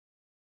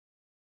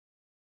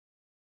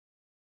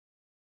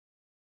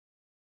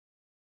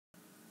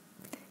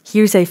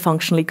Here's a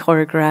functionally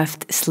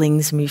choreographed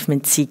slings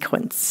movement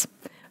sequence.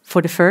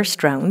 For the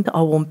first round,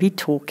 I won't be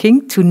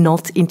talking to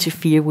not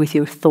interfere with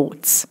your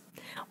thoughts.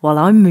 While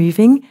I'm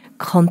moving,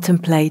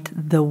 contemplate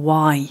the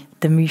why,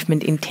 the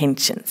movement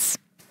intentions.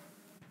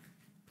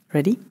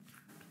 Ready?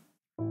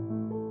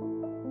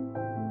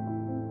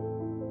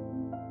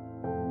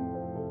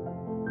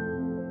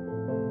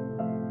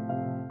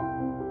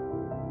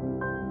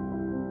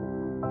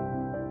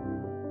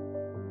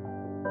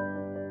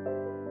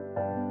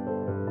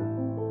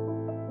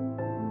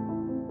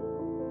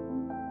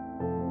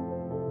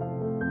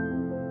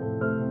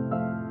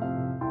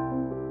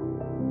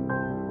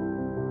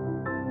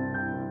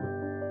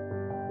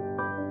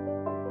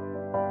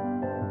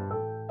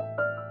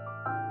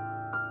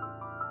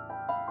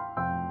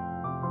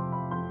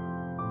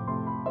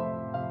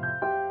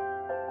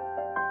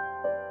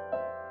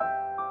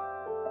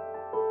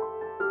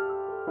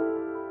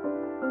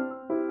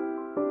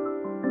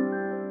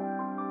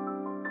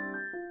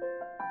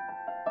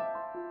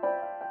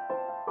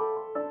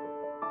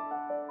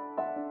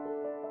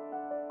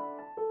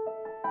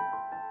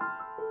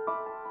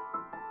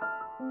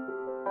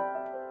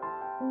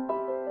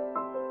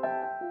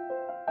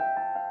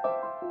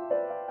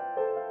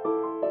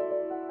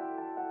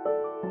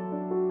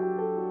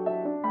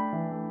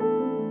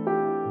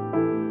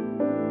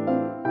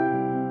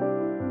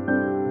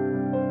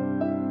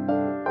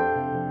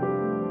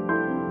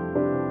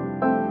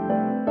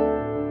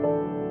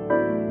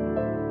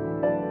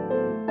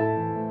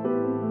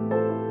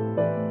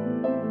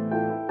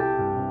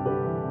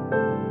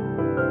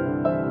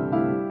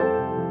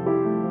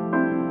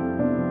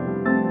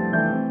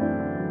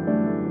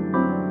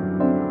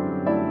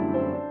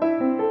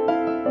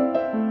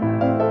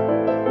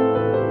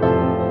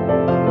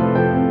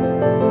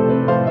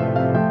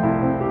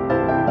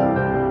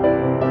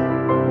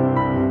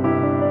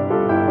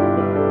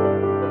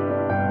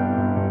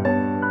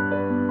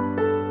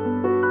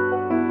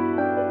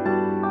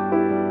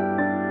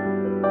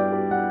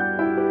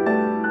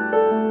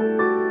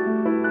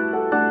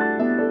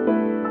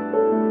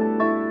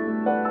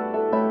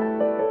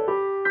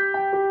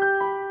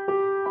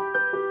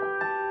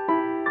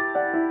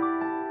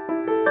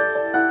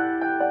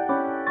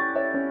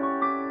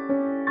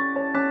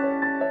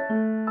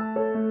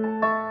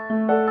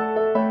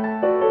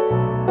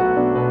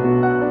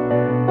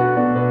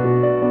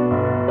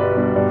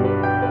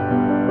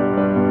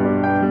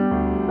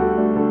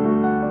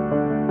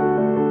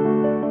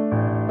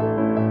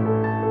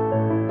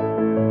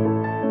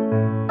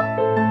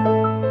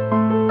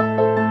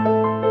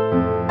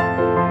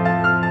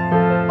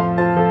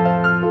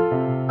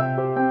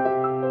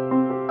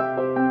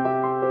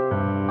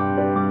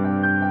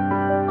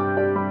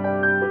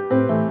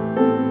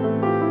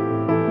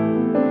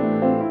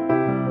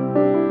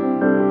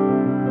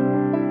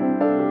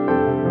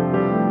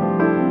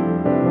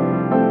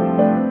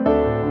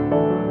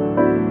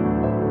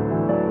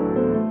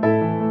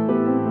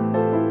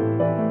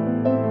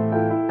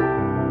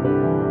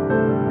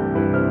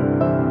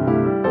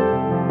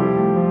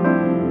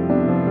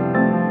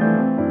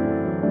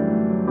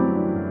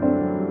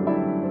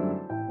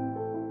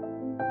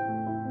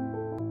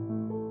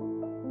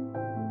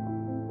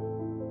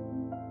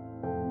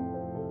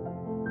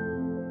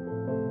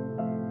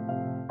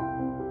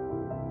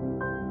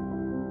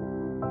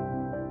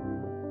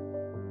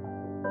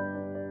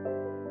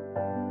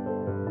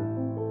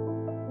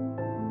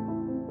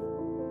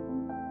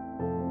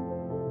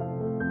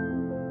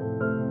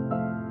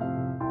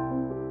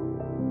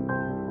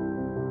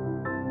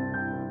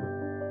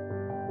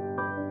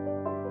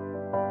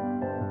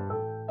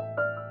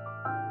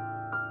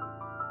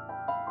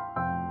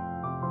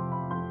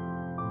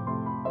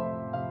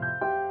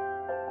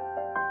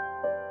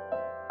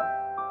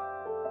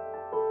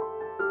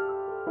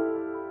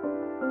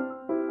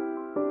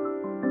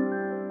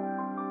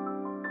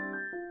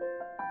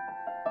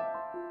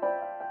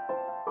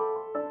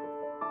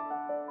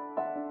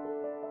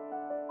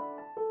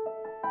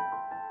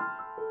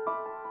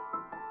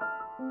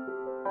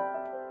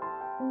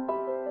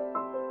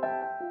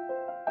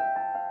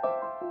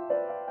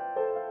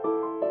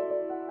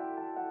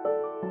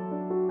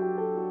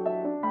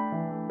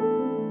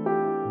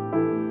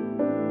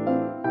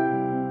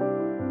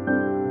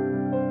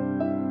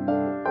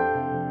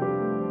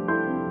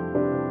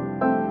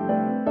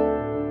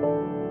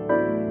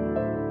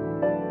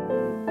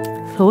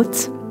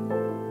 Thoughts?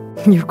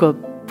 You've got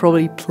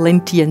probably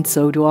plenty, and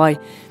so do I,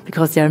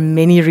 because there are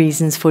many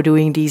reasons for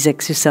doing these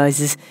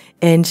exercises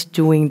and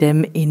doing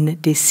them in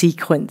this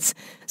sequence.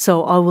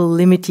 So I will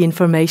limit the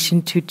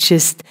information to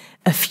just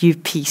a few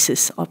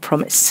pieces, I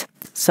promise.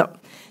 So,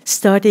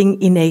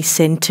 starting in a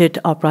centered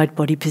upright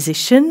body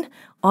position,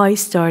 I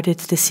started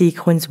the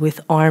sequence with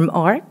arm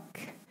arc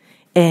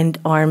and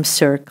arm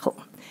circle.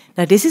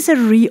 Now, this is a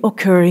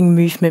reoccurring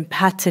movement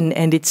pattern,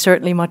 and it's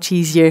certainly much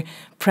easier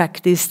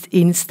practiced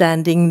in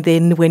standing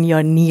than when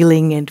you're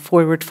kneeling and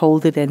forward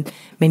folded and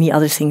many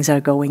other things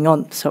are going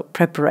on. So,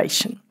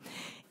 preparation.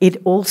 It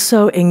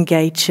also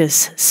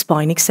engages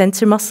spine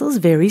extensor muscles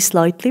very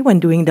slightly when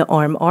doing the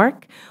arm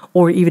arc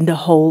or even the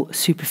whole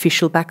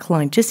superficial back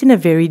line, just in a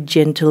very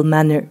gentle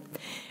manner.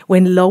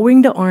 When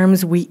lowering the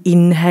arms, we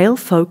inhale,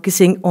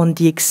 focusing on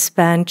the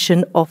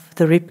expansion of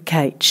the rib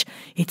cage.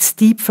 It's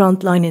deep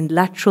front line and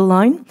lateral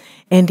line,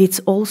 and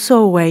it's also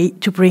a way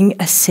to bring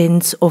a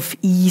sense of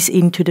ease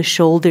into the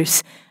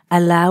shoulders,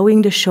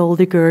 allowing the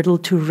shoulder girdle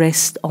to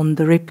rest on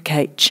the rib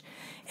cage.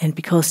 And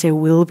because there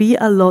will be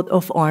a lot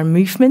of arm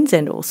movements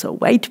and also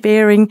weight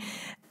bearing,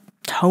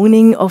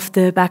 toning of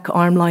the back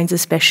arm lines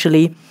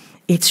especially,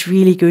 it's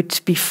really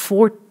good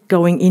before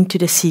going into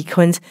the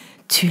sequence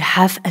to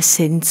have a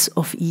sense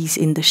of ease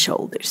in the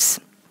shoulders.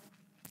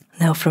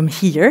 Now from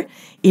here,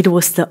 it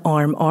was the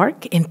arm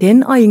arc, and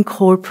then I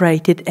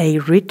incorporated a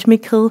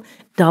rhythmical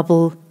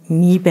double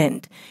knee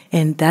bend.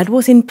 And that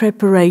was in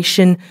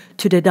preparation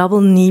to the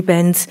double knee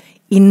bends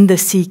in the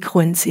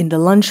sequence, in the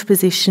lunge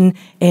position,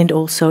 and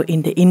also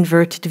in the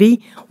inverted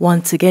V.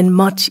 Once again,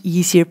 much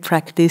easier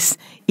practice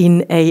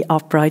in a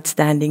upright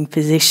standing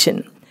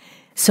position.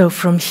 So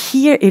from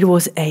here, it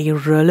was a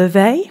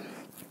relevé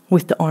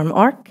with the arm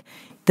arc,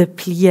 the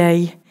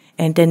plie,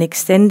 and then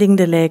extending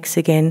the legs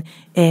again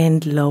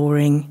and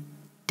lowering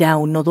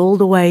down, not all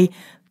the way,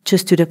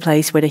 just to the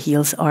place where the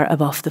heels are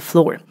above the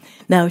floor.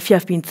 Now, if you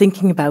have been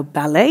thinking about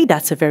ballet,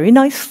 that's a very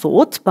nice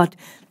thought, but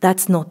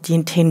that's not the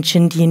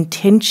intention. The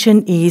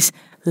intention is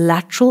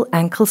lateral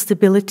ankle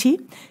stability,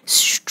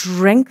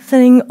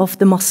 strengthening of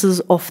the muscles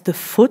of the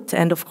foot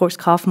and, of course,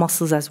 calf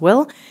muscles as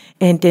well,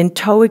 and then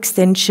toe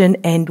extension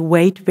and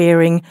weight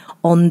bearing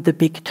on the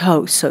big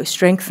toes. So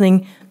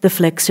strengthening the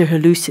flexor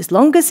hallucis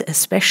longus,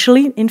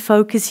 especially in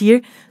focus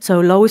here, so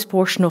lowest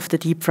portion of the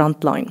deep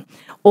front line.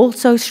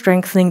 Also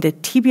strengthening the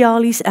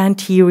tibialis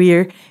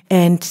anterior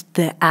and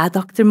the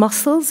adductor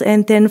muscles.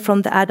 And then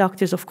from the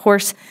adductors, of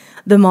course,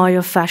 the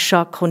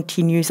myofascia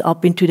continues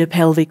up into the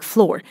pelvic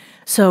floor.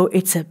 So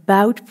it's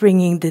about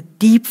bringing the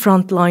deep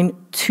front line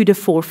to the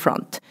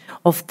forefront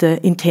of the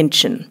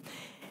intention.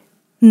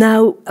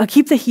 Now, I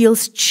keep the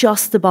heels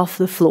just above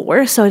the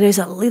floor, so there's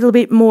a little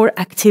bit more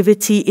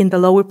activity in the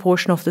lower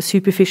portion of the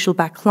superficial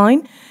back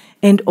line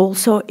and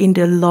also in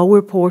the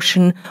lower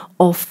portion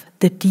of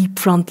the deep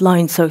front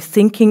line. So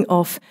thinking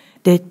of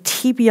the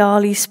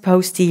tibialis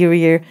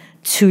posterior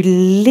to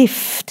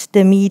lift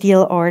the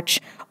medial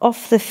arch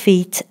of the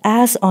feet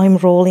as I'm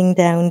rolling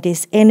down.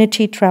 This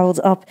energy travels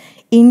up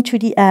into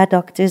the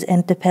adductors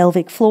and the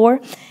pelvic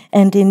floor.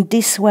 And in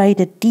this way,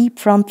 the deep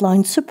front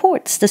line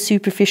supports the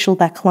superficial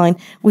back line,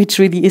 which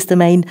really is the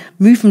main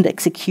movement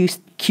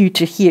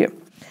executor here.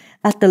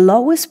 At the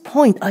lowest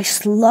point, I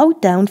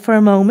slowed down for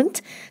a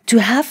moment to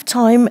have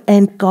time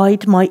and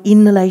guide my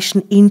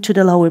inhalation into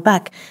the lower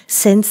back,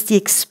 sense the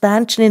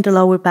expansion in the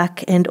lower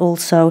back and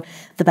also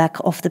the back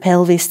of the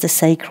pelvis, the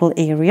sacral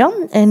area,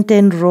 and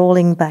then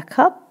rolling back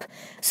up.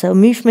 So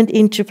movement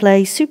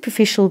interplay,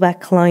 superficial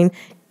back line,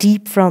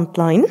 deep front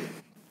line,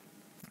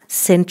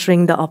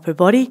 centering the upper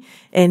body,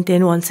 and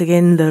then once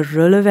again the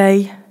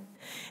relevé,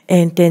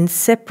 and then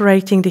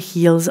separating the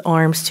heels,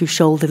 arms to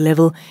shoulder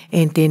level,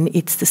 and then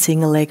it's the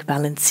single leg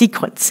balance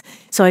sequence.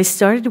 So I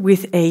started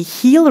with a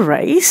heel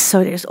raise,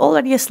 so there's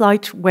already a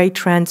slight weight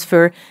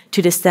transfer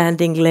to the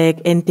standing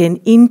leg, and then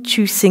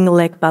into single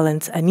leg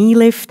balance, a knee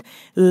lift,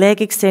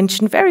 leg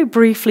extension, very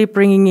briefly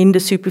bringing in the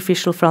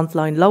superficial front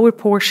line lower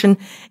portion,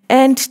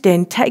 and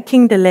then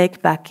taking the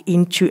leg back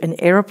into an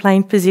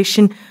aeroplane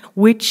position,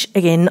 which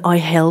again I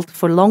held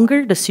for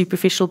longer. The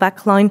superficial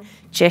back line,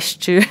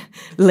 gesture,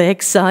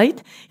 leg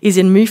side is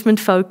in movement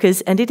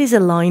focus, and it is a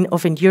line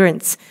of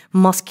endurance,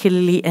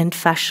 muscularly and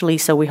fascially.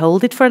 So we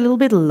hold it for a little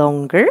bit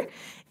longer,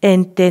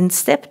 and then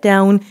step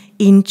down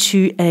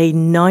into a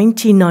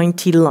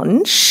 90-90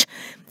 lunge.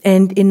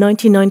 And in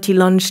 90-90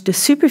 lunge, the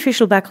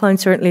superficial backline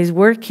certainly is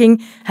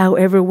working.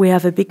 However, we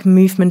have a big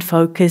movement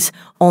focus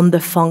on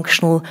the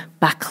functional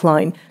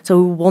backline.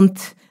 So we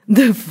want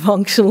the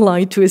functional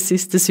line to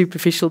assist the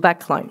superficial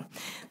backline.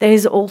 There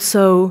is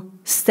also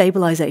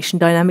stabilization,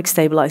 dynamic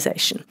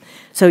stabilization.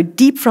 So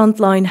deep front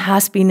line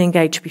has been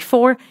engaged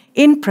before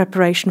in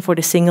preparation for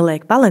the single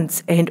leg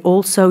balance and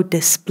also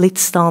the split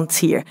stance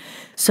here.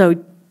 So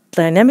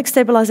dynamic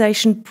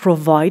stabilization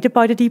provided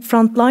by the deep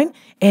front line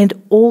and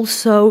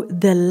also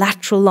the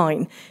lateral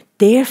line.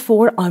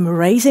 Therefore, I'm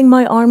raising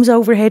my arms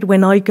overhead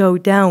when I go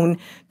down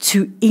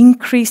to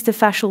increase the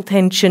fascial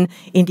tension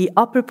in the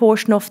upper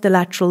portion of the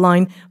lateral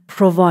line,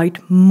 provide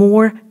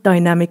more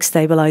dynamic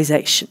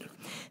stabilization.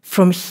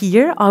 From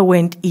here, I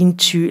went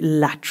into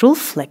lateral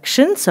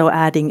flexion, so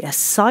adding a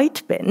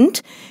side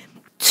bend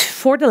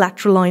for the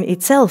lateral line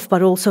itself,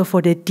 but also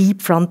for the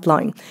deep front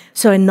line.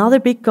 So another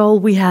big goal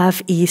we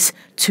have is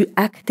to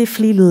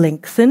actively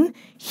lengthen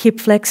hip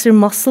flexor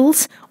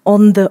muscles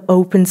on the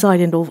open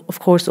side and of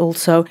course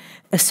also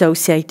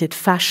associated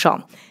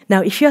fascia.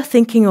 Now, if you're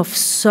thinking of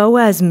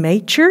psoas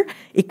major,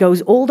 it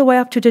goes all the way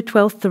up to the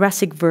 12th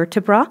thoracic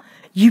vertebra.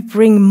 You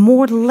bring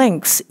more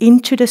length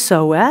into the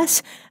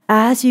psoas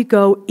as you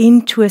go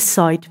into a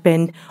side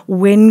bend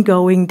when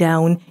going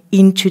down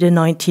into the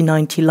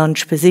 90-90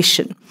 lunge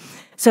position.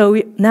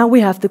 So now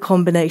we have the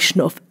combination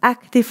of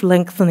active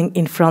lengthening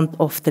in front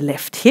of the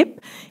left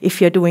hip, if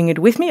you're doing it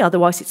with me,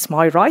 otherwise it's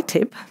my right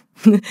hip.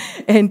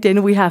 And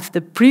then we have the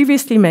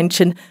previously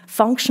mentioned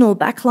functional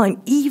backline,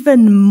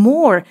 even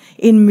more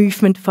in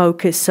movement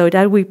focus. So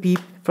that would be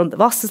from the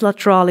vastus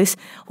lateralis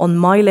on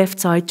my left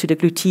side to the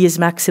gluteus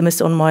maximus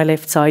on my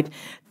left side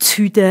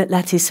to the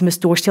latissimus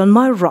dorsi on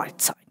my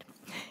right side.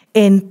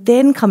 And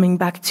then coming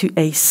back to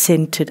a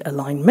centered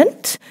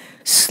alignment,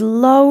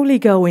 slowly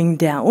going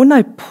down.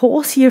 I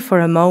pause here for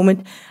a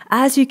moment.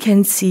 As you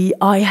can see,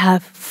 I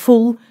have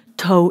full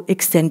toe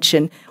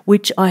extension,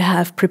 which I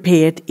have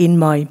prepared in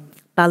my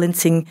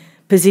balancing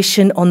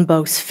position on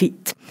both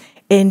feet.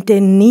 And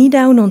then knee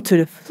down onto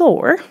the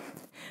floor.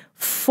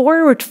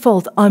 Forward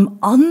fold, I'm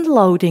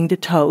unloading the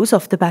toes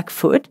of the back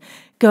foot,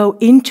 go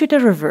into the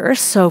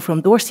reverse, so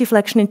from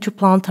dorsiflexion into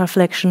plantar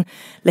flexion,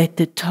 let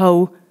the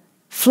toe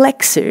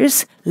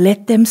flexors,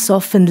 let them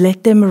soften,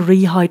 let them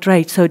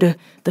rehydrate, so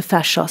the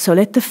fascia. So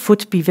let the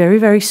foot be very,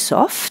 very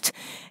soft,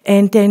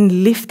 and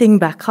then lifting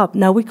back up.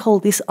 Now we call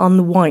this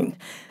unwind.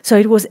 So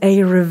it was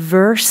a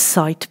reverse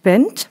side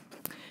bend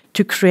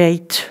to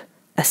create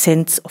a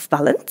sense of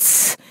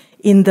balance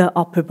in the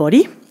upper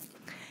body.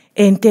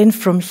 And then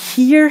from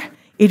here,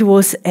 it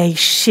was a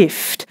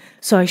shift.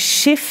 So I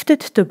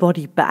shifted the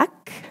body back,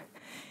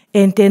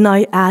 and then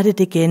I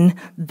added again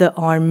the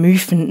arm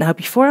movement. Now,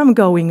 before I'm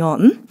going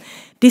on,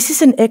 this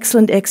is an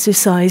excellent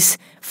exercise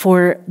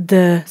for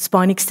the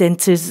spine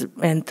extensors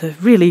and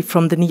really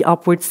from the knee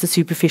upwards, the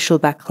superficial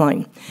back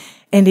line.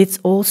 And it's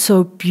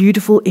also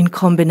beautiful in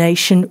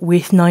combination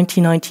with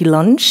 90-90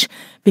 lunge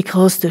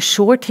because the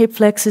short hip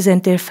flexors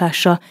and their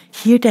fascia,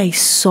 here they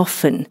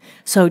soften.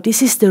 So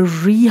this is the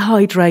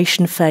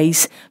rehydration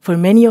phase for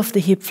many of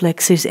the hip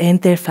flexors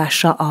and their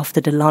fascia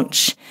after the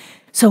lunge.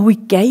 So we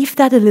gave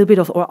that a little bit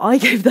of, or I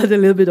gave that a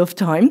little bit of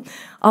time.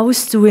 I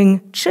was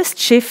doing just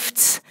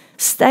shifts,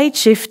 stayed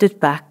shifted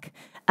back,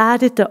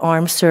 added the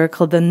arm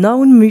circle, the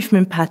known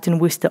movement pattern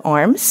with the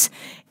arms,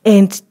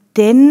 and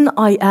then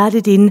I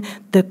added in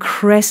the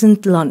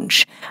crescent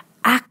lunge,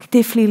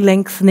 actively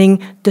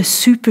lengthening the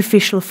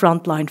superficial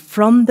front line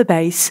from the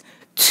base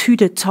to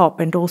the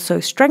top and also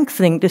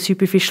strengthening the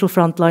superficial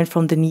front line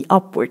from the knee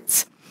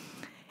upwards.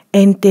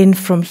 And then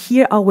from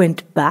here I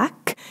went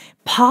back,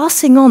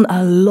 passing on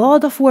a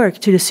lot of work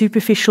to the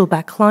superficial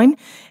back line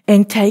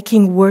and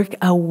taking work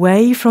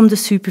away from the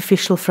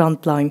superficial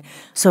front line.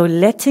 So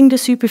letting the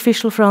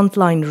superficial front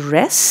line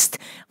rest,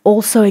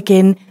 also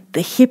again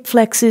the hip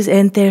flexors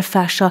and their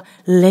fascia,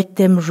 let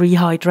them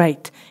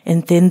rehydrate.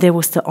 And then there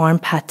was the arm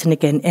pattern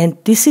again. And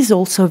this is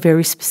also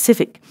very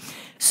specific.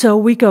 So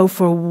we go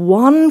for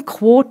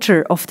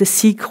 1/4 of the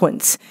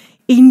sequence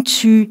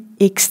into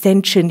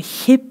extension,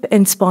 hip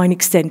and spine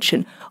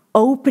extension,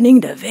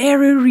 opening the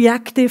very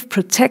reactive,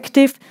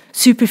 protective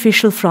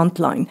superficial front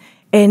line.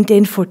 And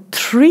then for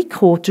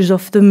 3/4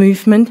 of the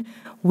movement,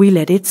 we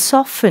let it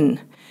soften.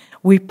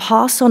 We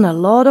pass on a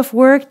lot of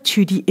work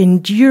to the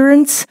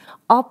endurance,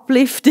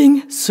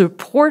 uplifting,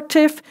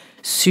 supportive,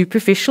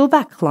 superficial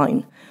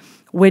backline.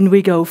 When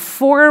we go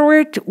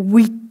forward,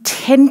 we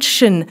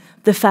tension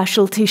the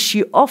fascial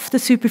tissue of the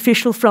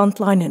superficial front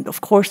line and, of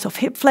course, of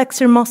hip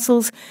flexor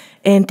muscles.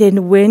 And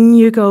then when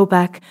you go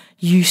back,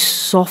 you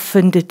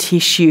soften the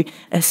tissue,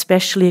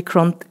 especially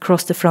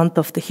across the front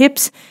of the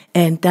hips.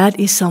 And that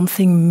is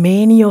something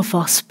many of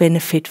us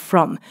benefit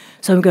from.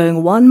 So I'm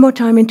going one more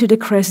time into the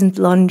crescent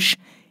lunge,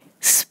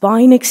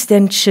 spine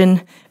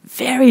extension,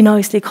 very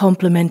nicely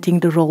complementing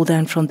the roll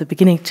down from the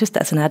beginning, just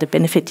as an added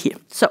benefit here.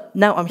 So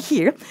now I'm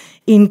here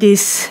in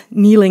this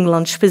kneeling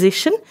lunge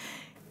position.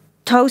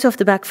 Toes of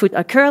the back foot,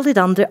 I curled it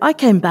under, I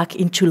came back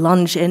into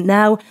lunge, and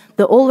now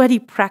the already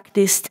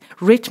practiced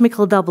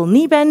rhythmical double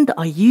knee bend,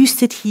 I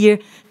used it here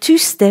to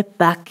step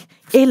back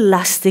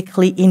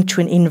elastically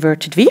into an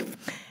inverted V.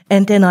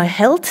 And then I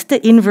held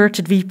the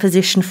inverted V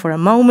position for a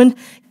moment,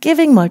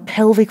 giving my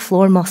pelvic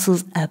floor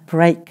muscles a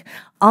break,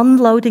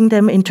 unloading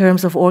them in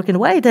terms of organ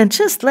weight, and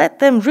just let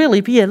them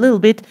really be a little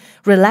bit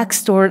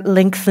relaxed or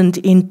lengthened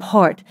in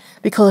part,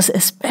 because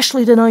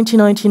especially the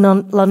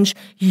 90-90 lunge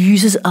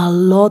uses a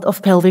lot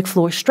of pelvic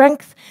floor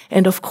strength,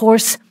 and of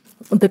course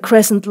the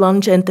crescent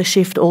lunge and the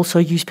shift also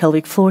use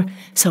pelvic floor,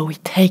 so we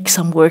take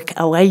some work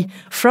away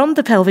from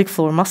the pelvic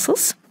floor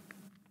muscles.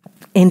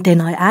 And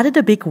then I added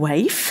a big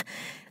wave.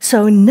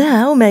 So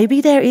now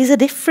maybe there is a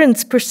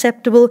difference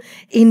perceptible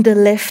in the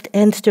left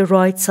and the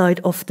right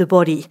side of the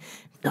body.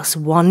 Does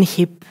one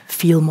hip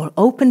feel more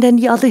open than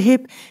the other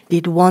hip?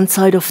 Did one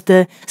side of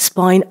the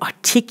spine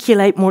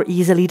articulate more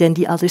easily than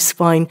the other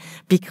spine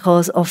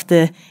because of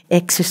the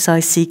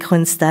exercise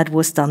sequence that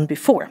was done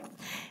before?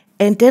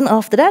 And then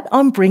after that,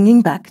 I'm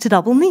bringing back the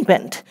double knee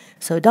bend.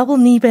 So double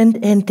knee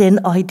bend, and then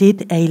I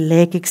did a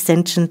leg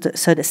extension,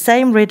 so the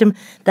same rhythm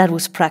that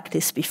was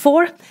practiced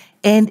before.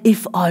 And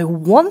if I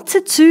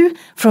wanted to,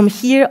 from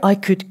here I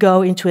could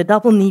go into a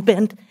double knee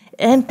bend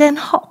and then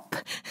hop,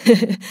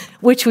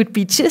 which would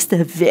be just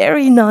a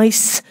very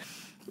nice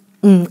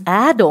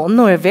add-on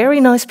or a very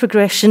nice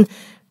progression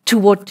to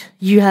what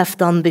you have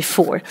done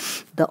before.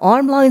 The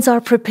arm lines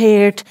are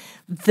prepared,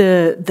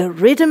 the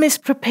rhythm is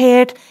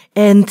prepared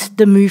and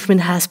the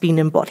movement has been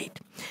embodied.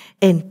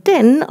 And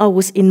then I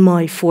was in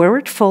my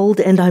forward fold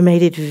and I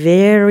made it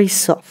very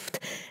soft.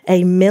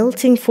 A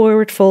melting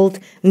forward fold,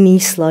 knee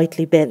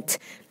slightly bent,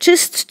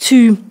 just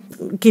to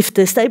give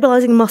the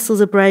stabilizing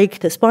muscles a break,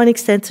 the spine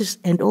extensors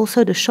and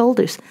also the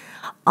shoulders.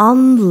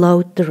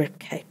 Unload the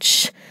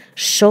ribcage.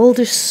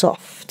 Shoulders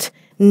soft,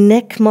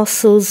 neck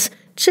muscles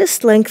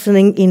just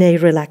lengthening in a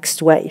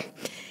relaxed way.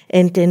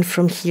 And then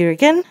from here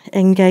again,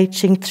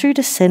 engaging through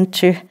the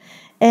center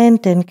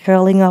and then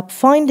curling up,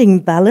 finding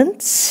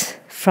balance,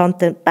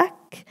 front and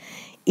back,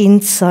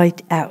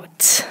 inside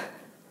out.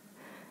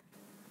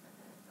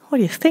 What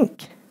do you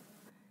think?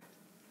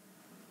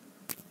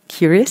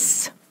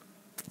 Curious?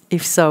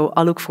 If so,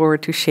 I look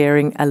forward to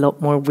sharing a lot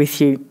more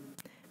with you.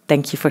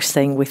 Thank you for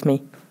staying with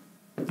me.